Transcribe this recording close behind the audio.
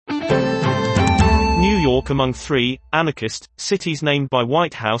York among 3 anarchist cities named by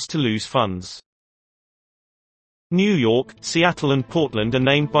White House to lose funds. New York, Seattle and Portland are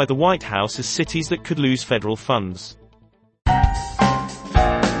named by the White House as cities that could lose federal funds.